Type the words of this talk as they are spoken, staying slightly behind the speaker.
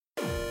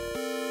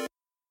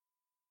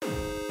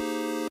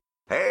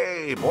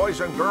Hey, boys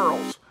and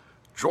girls.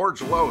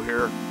 George Lowe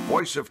here,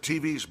 voice of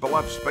TV's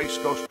beloved Space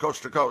Ghost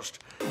Coast to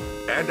Coast.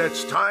 And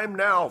it's time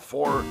now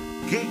for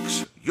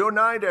Geeks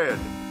United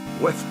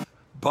with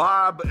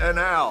Bob and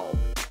Al.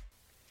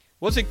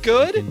 Was it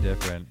good?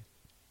 Different.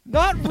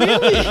 Not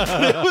really.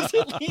 It was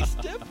at least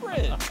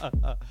different.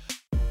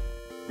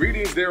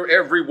 Greetings there,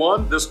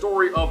 everyone. The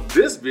story of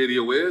this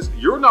video is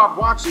you're not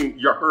watching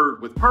You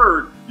Heard with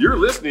Perd. You're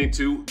listening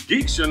to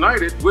Geeks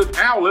United with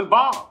Al and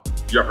Bob.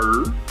 You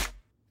heard?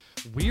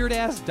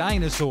 Weird-ass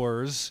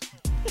dinosaurs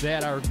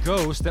that are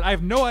ghosts that I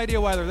have no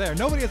idea why they're there.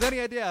 Nobody has any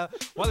idea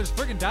why there's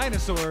freaking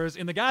dinosaurs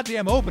in the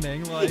goddamn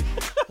opening. Like,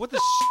 what the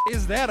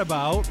is that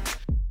about?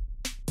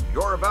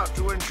 You're about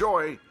to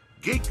enjoy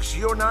Geeks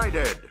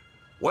United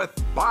with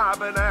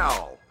Bob and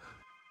Al.